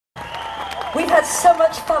We've had so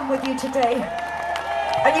much fun with you today,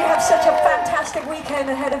 and you have such a fantastic weekend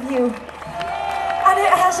ahead of you. And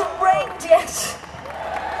it hasn't rained yet.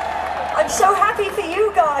 I'm so happy for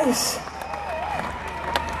you guys.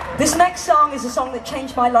 This next song is a song that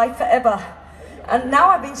changed my life forever. And now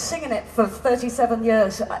I've been singing it for 37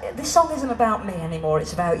 years. This song isn't about me anymore,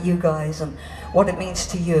 it's about you guys and what it means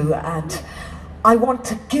to you. And I want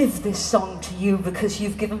to give this song to you because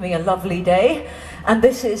you've given me a lovely day. And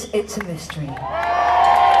this is It's a Mystery.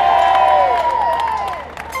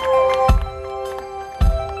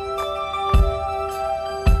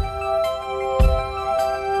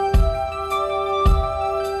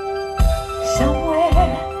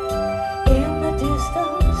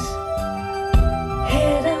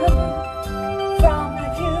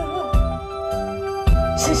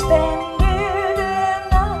 Suspended in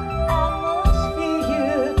the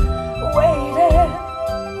atmosphere, waiting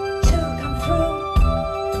to come through.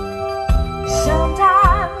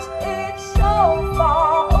 Sometimes it's so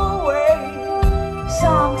far away,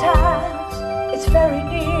 sometimes it's very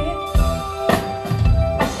near.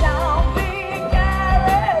 A sound being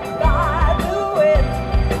carried by the wind,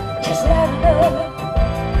 just let it know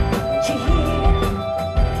to hear.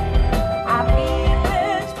 I feel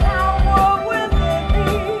its power within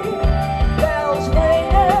me. Bells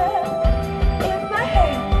ringing in my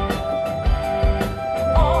head.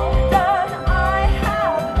 Often I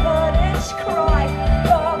have heard its cry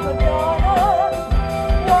from the daughter.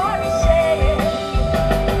 One saying,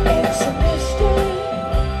 it's a mystery.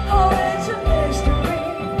 Oh, it's a mystery.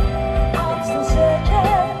 I'm still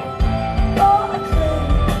searching for a clue.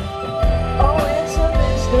 Oh, it's a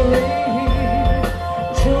mystery.